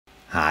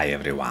Hi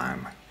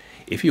everyone!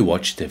 If you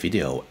watched the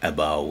video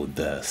about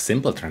the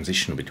simple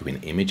transition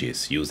between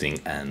images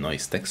using a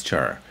noise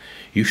texture,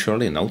 you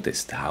surely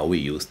noticed how we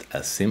used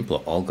a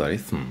simple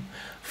algorithm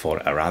for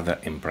a rather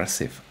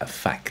impressive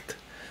effect.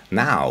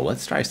 Now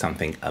let's try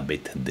something a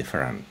bit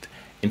different.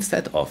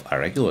 Instead of a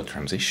regular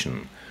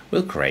transition,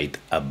 we'll create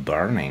a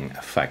burning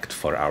effect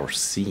for our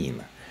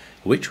scene,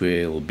 which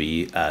will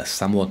be a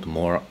somewhat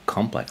more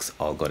complex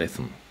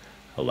algorithm.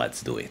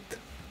 Let's do it.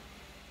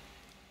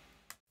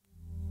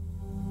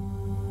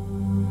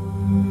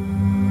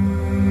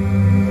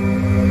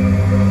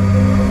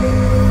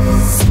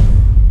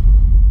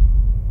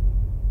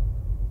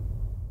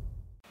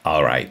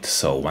 Alright,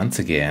 so once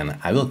again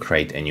I will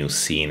create a new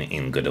scene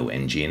in Godot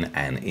engine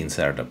and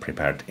insert a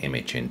prepared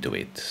image into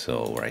it.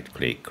 So right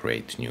click,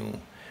 create new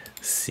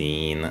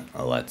scene,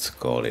 let's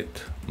call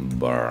it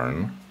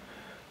burn.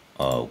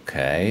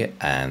 Okay,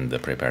 and the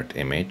prepared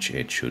image,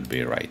 it should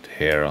be right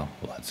here.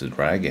 Let's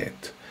drag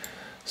it.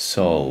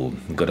 So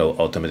Godot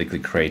automatically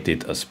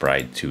created a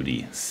sprite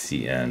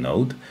 2D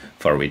node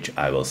for which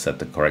I will set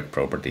the correct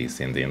properties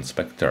in the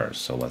inspector.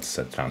 So let's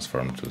set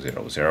transform to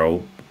 0,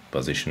 0,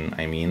 position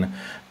I mean,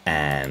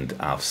 and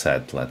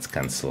offset, let's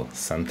cancel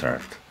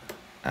centered,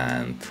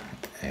 and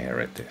here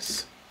it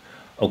is.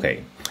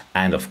 Okay,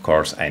 and of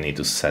course I need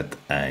to set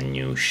a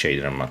new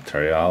shader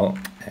material.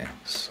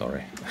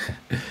 Sorry.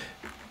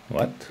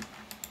 What?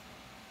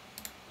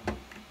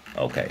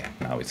 Okay,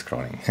 now it's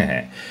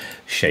scrolling.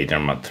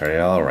 Shader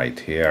material right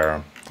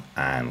here,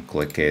 and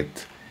click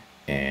it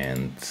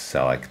and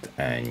select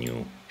a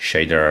new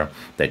shader.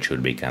 That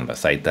should be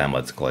canvas item.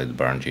 Let's call it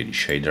burn GD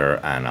shader,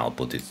 and I'll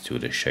put it to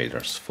the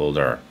shaders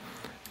folder.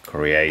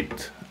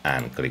 Create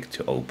and click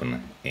to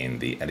open in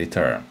the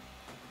editor.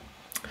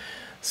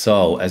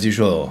 So as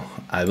usual,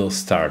 I will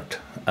start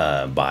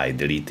by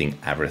deleting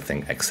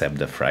everything except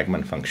the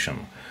fragment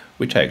function,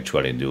 which I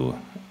actually do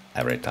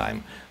every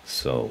time.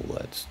 So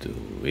let's do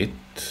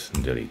it.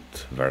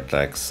 Delete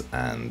vertex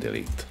and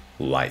delete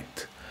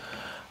light.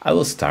 I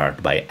will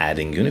start by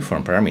adding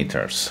uniform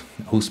parameters,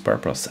 whose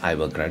purpose I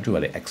will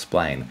gradually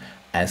explain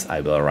as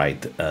I will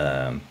write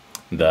the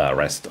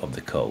rest of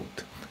the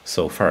code.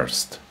 So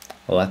first,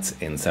 let's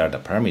insert a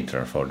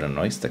parameter for the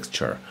noise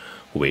texture,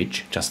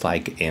 which, just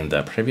like in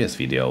the previous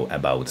video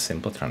about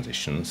simple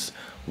transitions,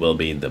 will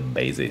be the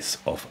basis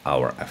of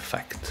our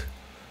effect.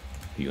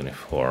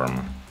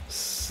 Uniform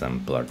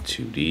sampler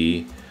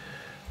 2D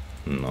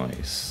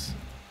noise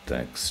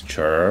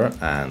texture,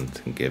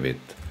 and give it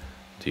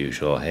the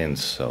usual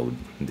hints, so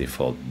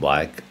default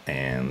black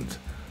and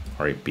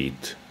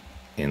repeat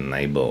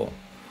enable.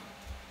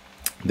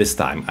 This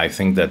time I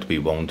think that we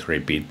won't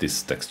repeat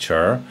this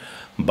texture,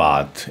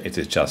 but it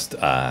is just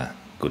a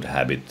good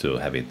habit to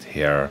have it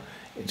here,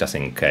 just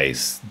in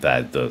case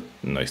that the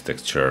noise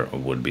texture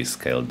would be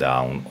scaled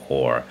down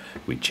or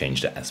we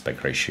change the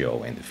aspect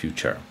ratio in the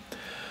future.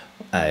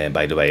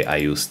 By the way, I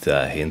used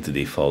hint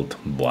default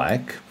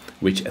black,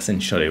 which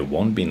essentially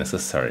won't be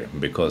necessary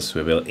because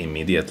we will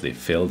immediately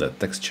fill the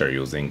texture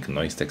using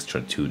noise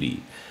texture 2D.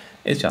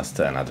 It's just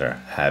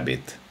another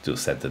habit to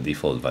set the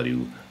default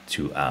value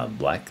to a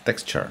black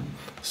texture.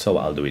 So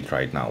I'll do it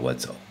right now.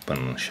 Let's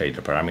open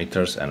shader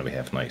parameters and we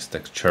have noise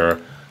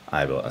texture.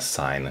 I will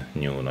assign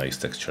new noise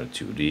texture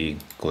 2D,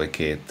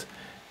 click it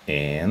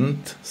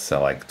and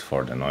select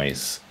for the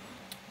noise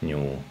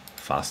new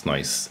fast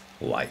noise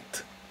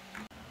light.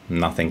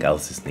 Nothing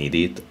else is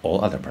needed,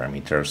 all other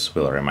parameters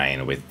will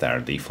remain with their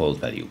default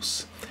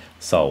values.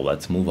 So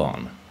let's move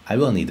on. I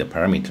will need a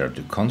parameter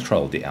to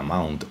control the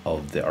amount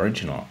of the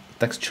original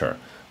texture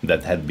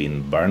that had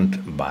been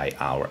burnt by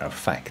our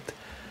effect.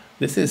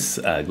 This is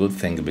a good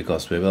thing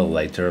because we will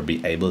later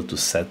be able to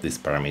set this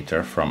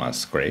parameter from a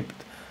script,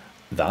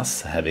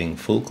 thus having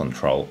full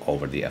control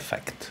over the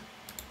effect.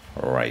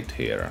 Right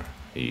here,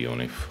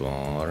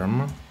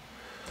 uniform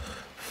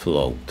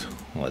float,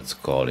 let's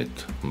call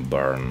it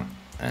burn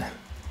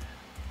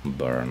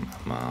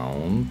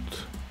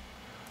amount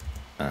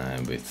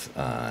with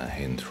a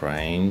hint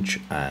range,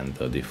 and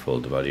the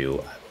default value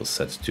I will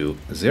set to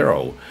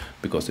 0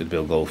 because it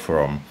will go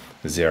from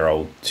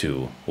 0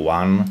 to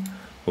 1,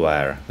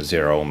 where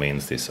 0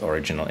 means this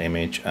original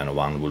image and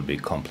 1 will be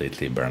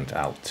completely burnt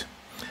out.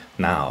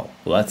 Now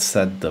let's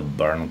set the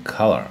burn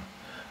color.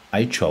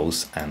 I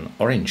chose an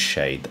orange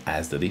shade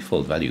as the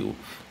default value,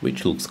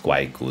 which looks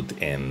quite good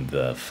in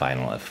the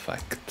final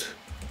effect.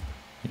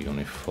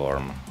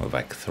 Uniform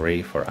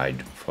vec3 for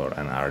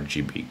an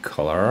RGB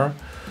color,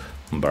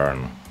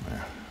 burn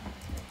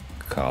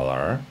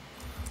color,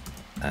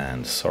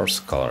 and source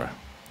color,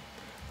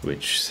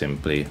 which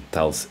simply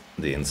tells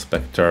the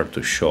inspector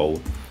to show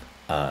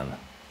a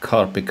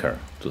color picker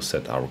to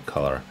set our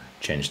color,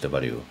 change the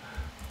value,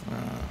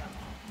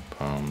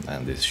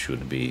 and this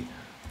should be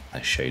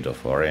a shade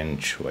of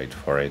orange. Wait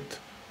for it.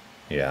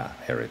 Yeah,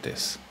 here it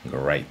is.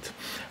 Great.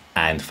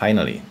 And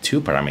finally,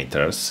 two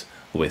parameters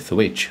with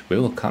which we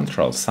will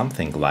control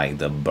something like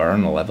the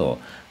burn level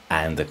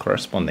and the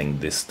corresponding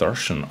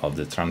distortion of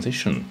the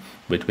transition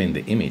between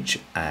the image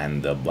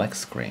and the black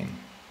screen.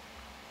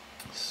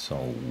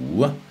 So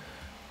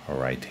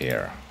right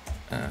here,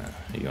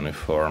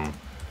 uniform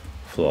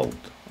float.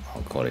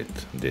 I'll call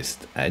it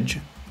dist edge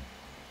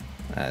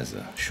as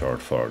a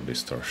short for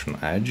distortion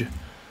edge,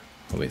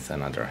 with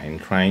another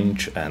hint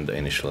range and the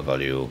initial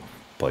value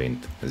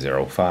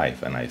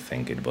 0.05, and I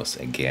think it was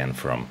again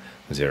from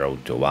 0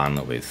 to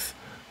 1 with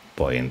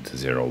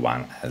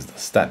 0.01 as the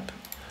step.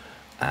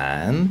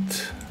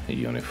 And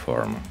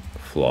uniform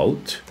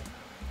float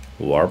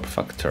warp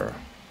factor.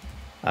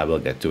 I will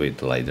get to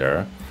it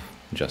later,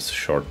 just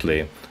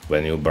shortly.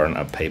 When you burn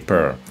a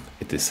paper,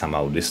 it is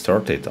somehow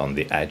distorted on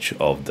the edge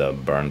of the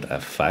burned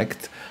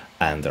effect,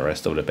 and the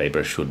rest of the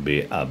paper should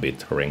be a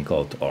bit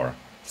wrinkled or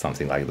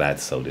something like that.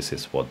 So this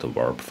is what the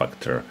warp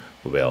factor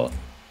will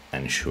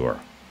ensure.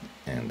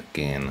 And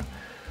again,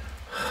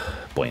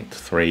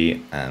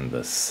 0.3 and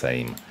the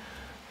same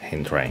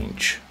hint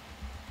range.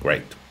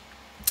 Great.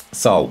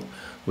 So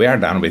we are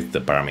done with the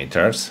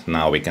parameters.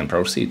 Now we can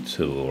proceed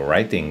to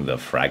writing the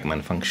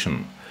fragment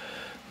function.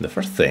 The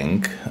first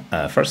thing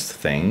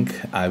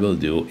I will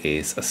do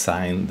is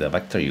assign the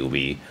vector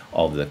UV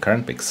of the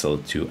current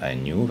pixel to a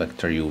new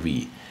vector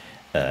UV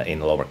in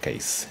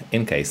lowercase,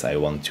 in case I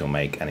want to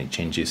make any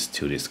changes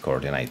to these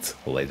coordinates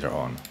later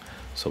on.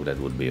 So that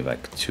would be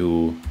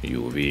vec2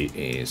 UV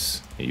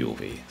is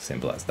UV,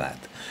 simple as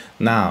that.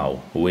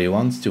 Now we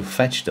want to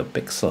fetch the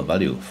pixel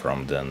value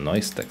from the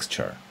noise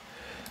texture.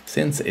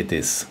 Since it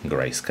is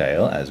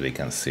grayscale, as we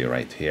can see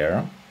right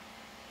here,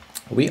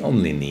 we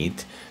only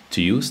need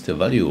to use the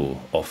value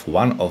of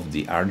one of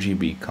the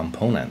RGB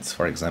components,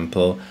 for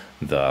example,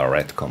 the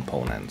red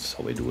component.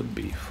 So it would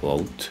be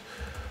float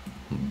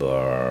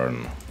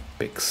burn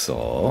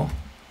pixel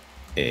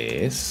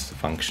is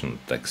function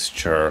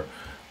texture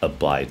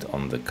applied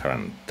on the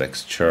current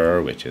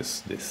texture, which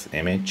is this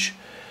image.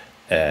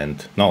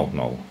 And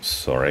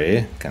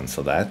sorry,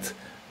 cancel that.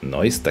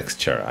 Noise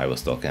texture. I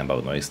was talking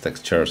about noise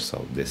texture,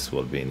 so this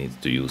what we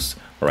need to use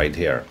right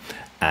here.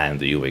 And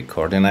the UV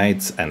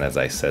coordinates, and as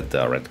I said,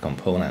 the red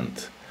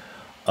component.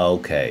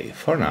 Okay,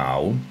 for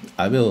now,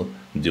 I will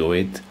do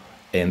it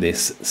in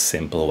this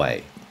simple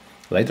way.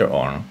 Later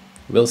on,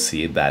 we'll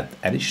see that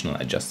additional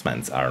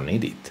adjustments are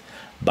needed,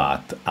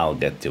 but I'll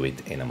get to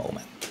it in a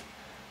moment.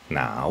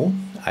 Now,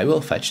 I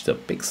will fetch the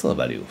pixel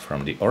value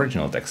from the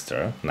original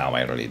texture, now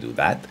I really do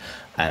that,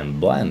 and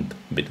blend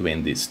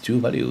between these two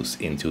values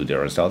into the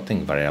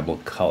resulting variable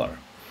color.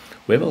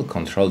 We will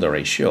control the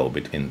ratio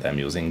between them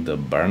using the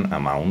burn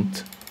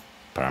amount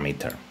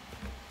parameter.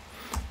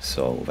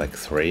 So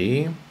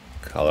vec3,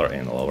 color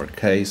in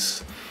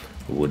lowercase,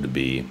 would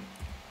be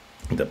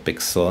the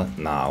pixel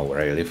now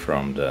really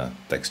from the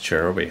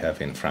texture we have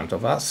in front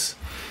of us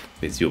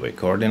with UV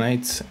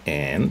coordinates,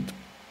 and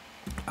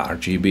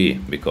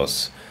RGB,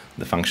 because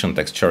the function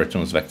texture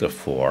returns vector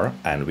 4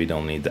 and we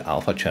don't need the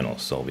alpha channel,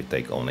 so we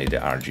take only the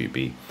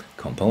RGB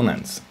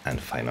components. And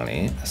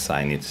finally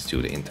assign it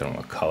to the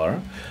internal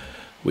color,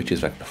 which is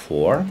vector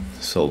 4,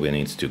 so we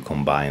need to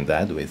combine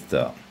that with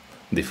the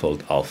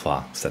default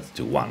alpha set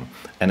to 1.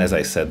 And as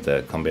I said,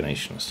 the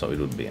combination, so it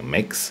would be a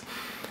mix,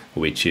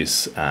 which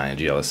is a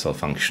GLSL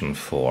function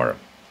for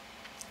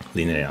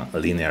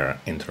linear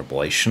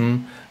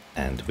interpolation,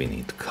 and we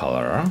need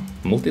color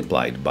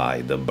multiplied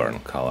by the burn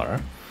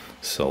color,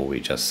 so we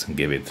just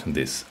give it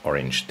this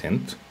orange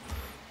tint.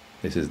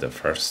 This is the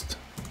first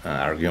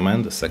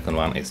argument. The second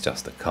one is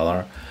just the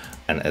color,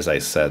 and as I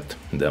said,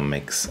 the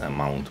mix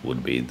amount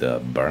would be the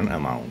burn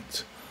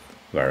amount.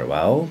 Very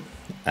well,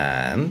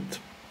 and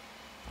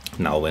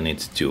now we need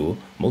to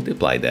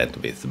multiply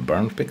that with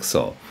burn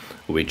pixel,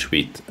 which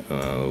we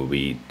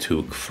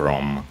took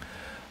from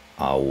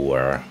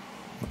our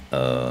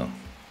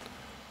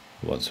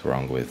what's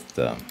wrong with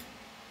the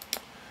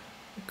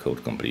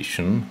code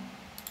completion?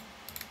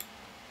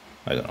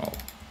 I don't know.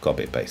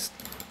 Copy paste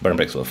burn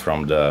pixel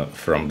from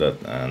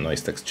the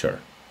noise texture,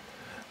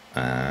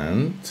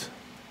 and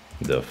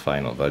the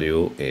final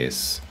value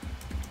is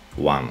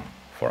 1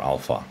 for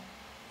alpha.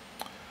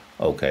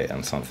 Okay,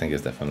 and something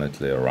is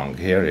definitely wrong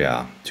here.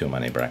 Yeah, too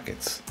many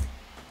brackets.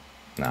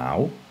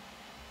 Now,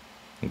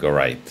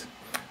 great.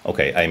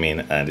 Okay, I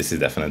mean, this is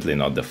definitely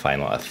not the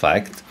final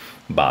effect,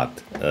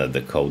 but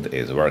the code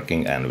is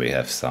working and we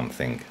have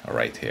something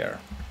right here.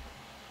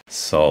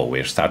 So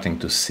we're starting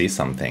to see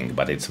something,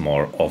 but it's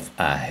more of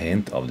a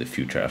hint of the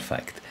future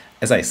effect.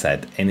 As I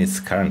said, in its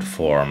current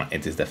form,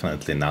 it is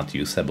definitely not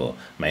usable,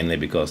 mainly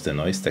because the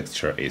noise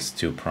texture is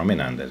too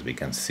prominent, as we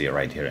can see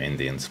right here in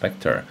the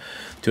inspector.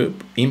 To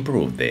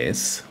improve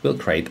this, we'll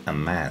create a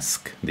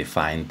mask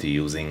defined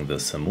using the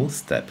smooth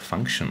step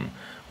function,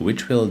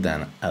 which will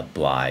then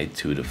apply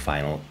to the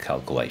final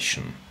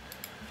calculation.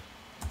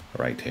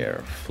 Right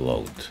here,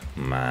 float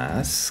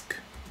mask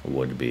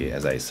would be,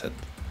 as I said,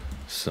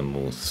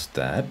 smooth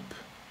step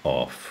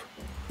of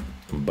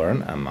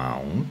burn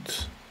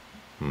amount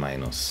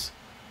minus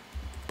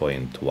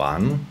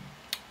 0.1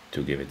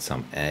 to give it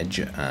some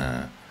edge.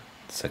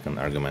 Second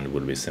argument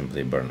would be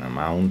simply burn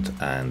amount,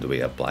 and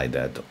we apply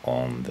that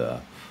on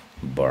the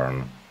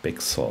burn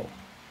pixel.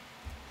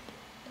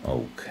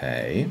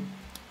 Okay,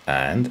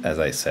 and as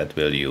I said,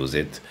 we'll use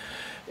it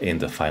in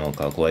the final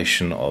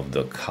calculation of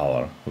the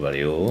color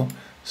value.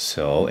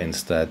 So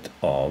instead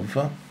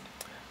of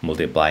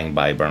multiplying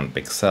by burn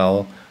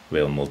pixel,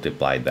 we'll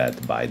multiply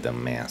that by the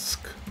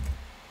mask.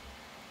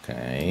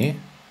 Okay.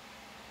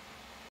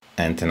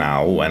 And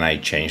now when I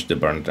change the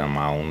burn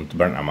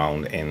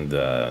amount in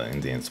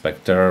the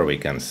inspector, we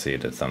can see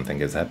that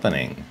something is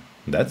happening.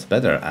 That's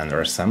better and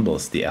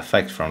resembles the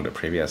effect from the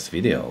previous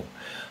video.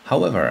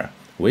 However,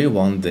 we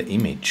want the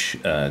image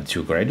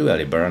to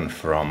gradually burn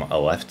from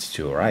left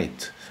to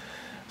right.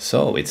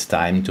 So it's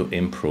time to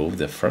improve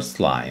the first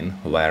line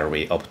where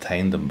we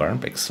obtain the burn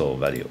pixel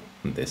value,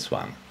 this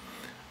one.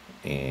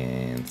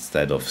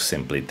 Instead of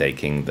simply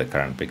taking the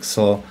current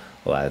pixel,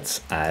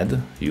 let's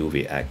add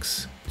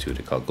UVX to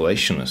the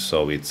calculation.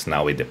 So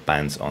it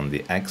depends on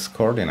the X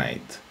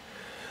coordinate.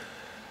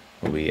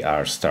 We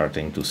are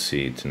starting to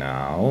see it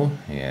now.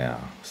 Yeah,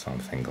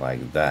 something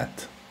like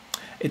that.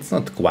 It's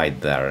not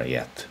quite there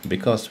yet,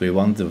 because we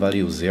want the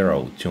value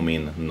 0 to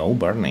mean no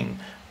burning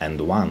and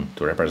 1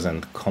 to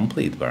represent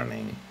complete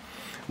burning.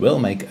 We'll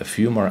make a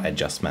few more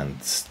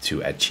adjustments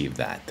to achieve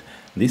that.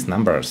 These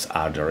numbers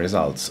are the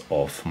results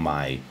of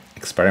my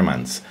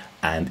experiments,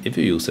 and if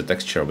you use a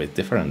texture with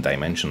different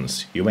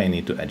dimensions, you may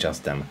need to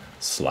adjust them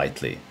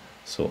slightly.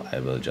 So I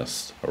will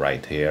just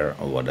write here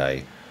what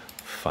I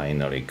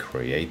finally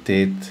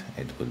created.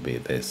 It would be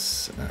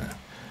this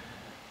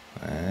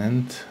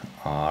and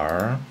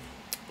R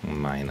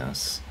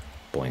minus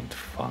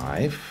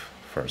 0.5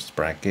 first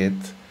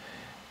bracket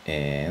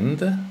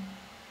and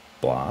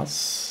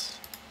plus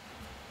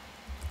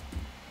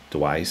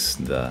twice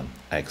the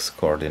X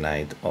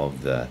coordinate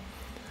of the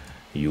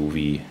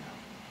UV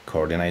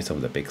coordinates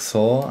of the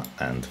pixel,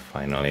 and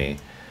finally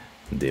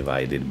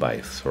divided by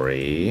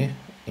 3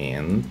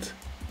 and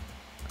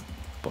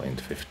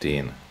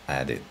 0.15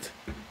 added.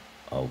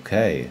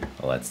 Okay,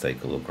 let's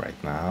take a look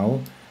right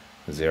now.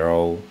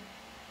 0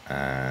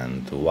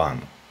 and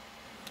 1.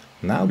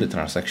 Now the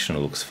transaction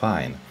looks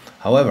fine.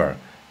 However,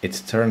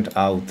 it turned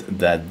out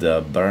that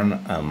the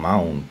burn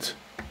amount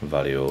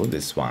value,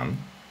 this one,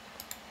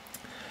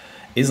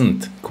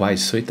 isn't quite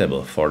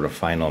suitable for the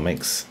final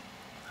mix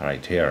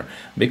right here,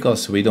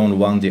 because we don't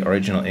want the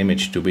original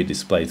image to be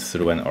displayed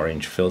through an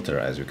orange filter,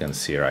 as you can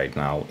see right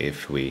now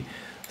if we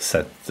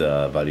set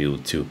the value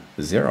to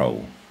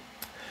 0.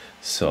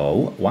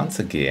 So once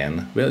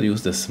again we'll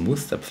use the smooth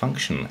step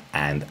function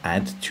and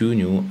add 2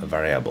 new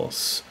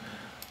variables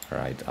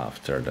right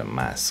after the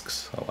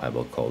masks. So I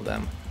will call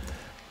them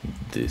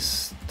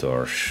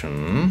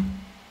distortion,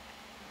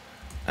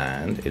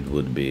 and it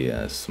would be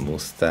a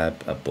smooth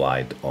step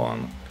applied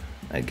on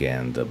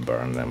again the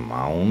burn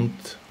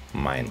amount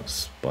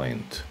minus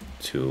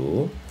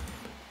 0.2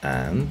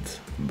 and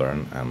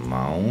burn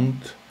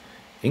amount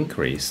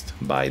increased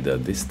by the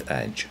dist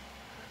edge,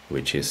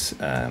 which is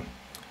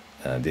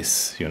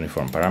this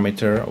uniform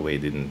parameter we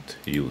didn't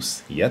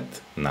use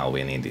yet, now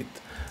we need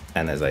it.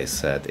 And as I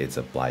said, it's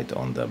applied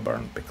on the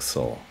burn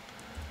pixel.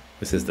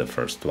 This is the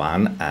first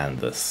one, and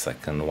the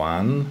second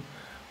one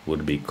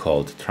would be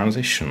called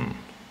transition.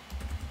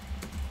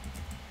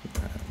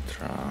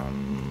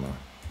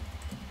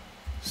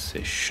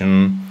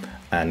 Transition,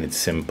 and it's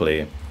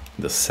simply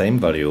the same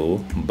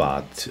value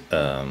but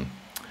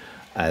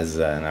as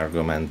an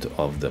argument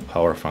of the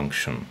power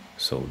function.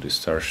 So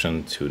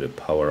distortion to the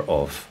power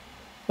of,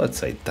 let's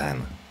say,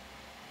 10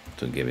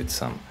 to give it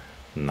some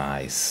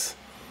nice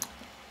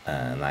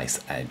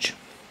edge.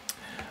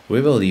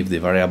 We will leave the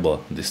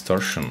variable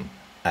distortion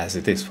as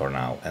it is for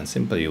now and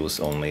simply use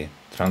only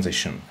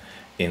transition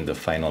in the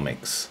final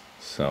mix.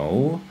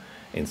 So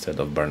instead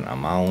of burn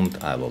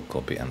amount, I will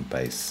copy and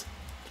paste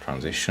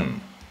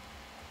transition.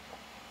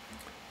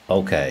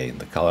 Okay,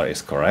 the color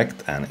is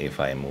correct, and if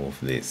I move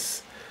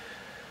this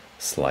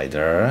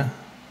slider,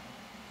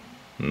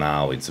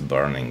 now it's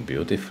burning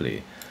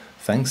beautifully.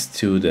 Thanks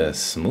to the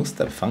smooth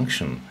step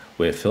function,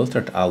 we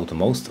filtered out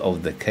most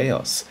of the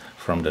chaos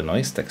from the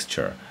noise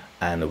texture,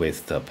 and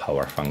with the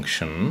power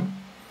function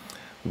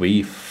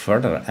we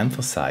further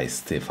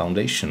emphasized the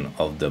foundation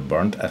of the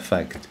burnt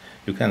effect.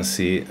 You can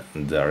see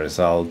the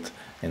result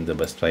in the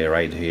best way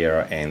right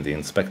here in the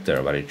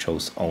inspector, where it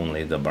shows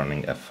only the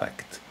burning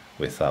effect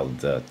without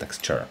the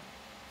texture.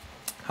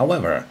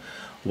 However,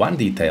 one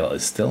detail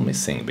is still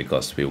missing,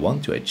 because we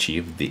want to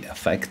achieve the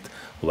effect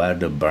where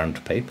the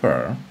burnt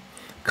paper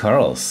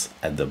curls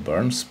at the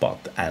burn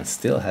spot and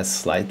still has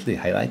slightly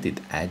highlighted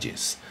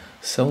edges.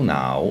 So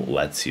now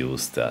let's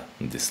use the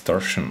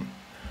distortion.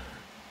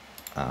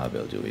 I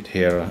will do it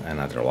here,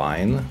 another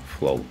line,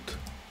 float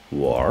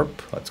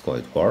warp, let's call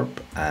it warp,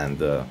 and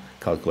the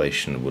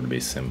calculation would be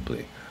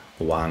simply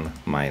 1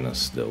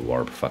 minus the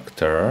warp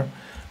factor,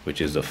 which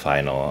is the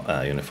final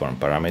uniform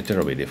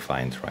parameter we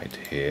defined right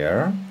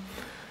here,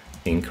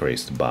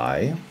 increased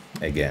by,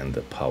 again,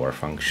 the power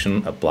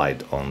function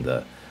applied on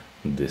the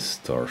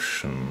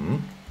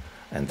distortion,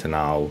 and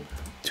now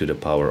to the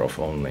power of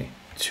only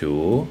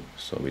 2,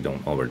 so we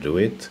don't overdo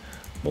it,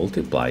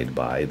 multiplied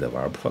by the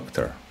warp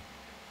factor.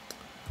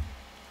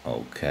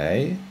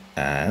 Okay,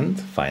 and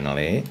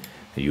finally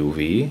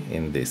UV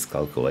in this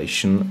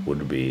calculation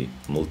would be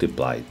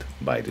multiplied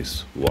by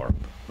this warp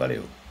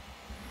value.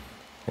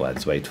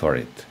 Let's wait for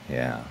it.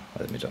 Yeah,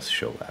 let me just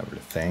show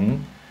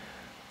everything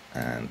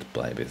and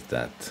play with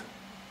that.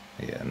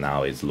 Yeah,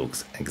 now it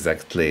looks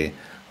exactly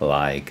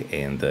like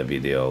in the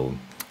video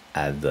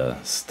at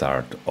the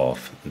start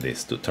of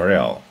this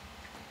tutorial.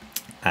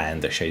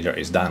 And the shader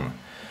is done.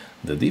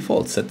 The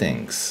default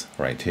settings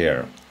right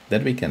here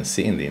that we can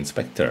see in the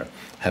inspector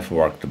have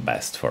worked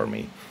best for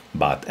me,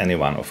 but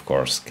anyone of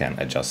course can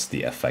adjust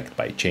the effect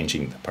by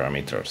changing the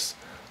parameters.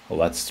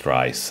 Let's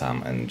try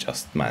some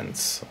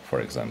adjustments. For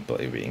example,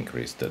 if we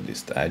increase the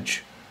dist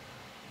edge,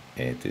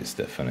 it is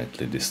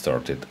definitely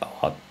distorted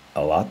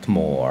a lot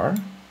more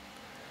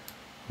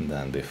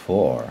than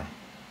before,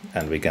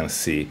 and we can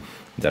see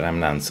the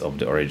remnants of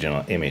the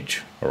original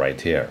image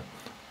right here.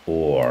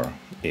 Or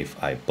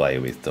if I play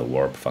with the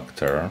warp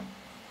factor,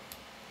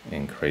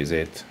 increase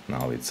it,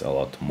 now it's a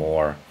lot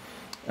more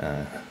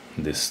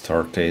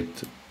distorted,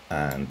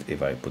 and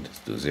if I put it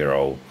to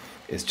 0,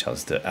 it's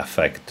just the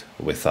effect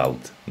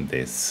without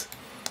this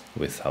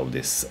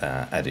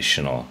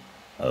additional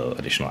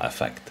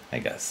effect, I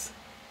guess.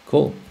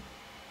 Cool.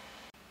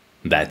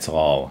 That's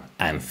all,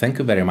 and thank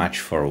you very much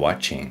for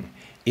watching.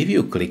 If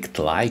you clicked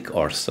like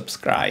or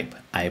subscribe,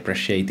 I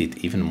appreciate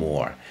it even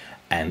more.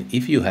 And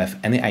if you have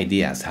any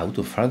ideas how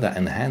to further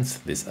enhance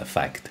this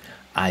effect,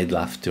 I'd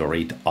love to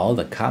read all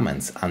the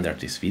comments under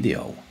this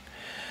video.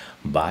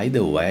 By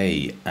the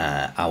way,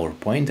 our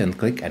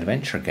point-and-click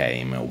adventure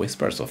game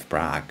Whispers of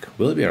Prague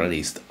will be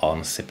released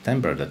on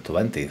September the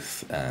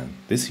 20th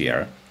this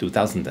year,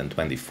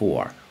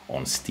 2024,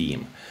 on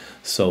Steam.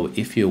 So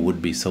if you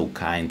would be so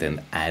kind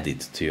and add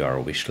it to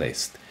your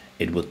wishlist,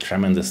 it would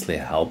tremendously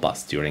help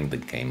us during the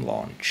game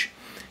launch.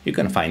 You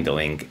can find the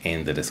link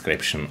in the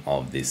description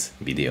of this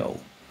video.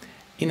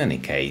 In any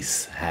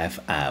case, have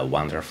a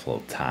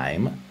wonderful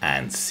time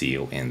and see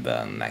you in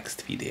the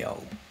next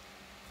video.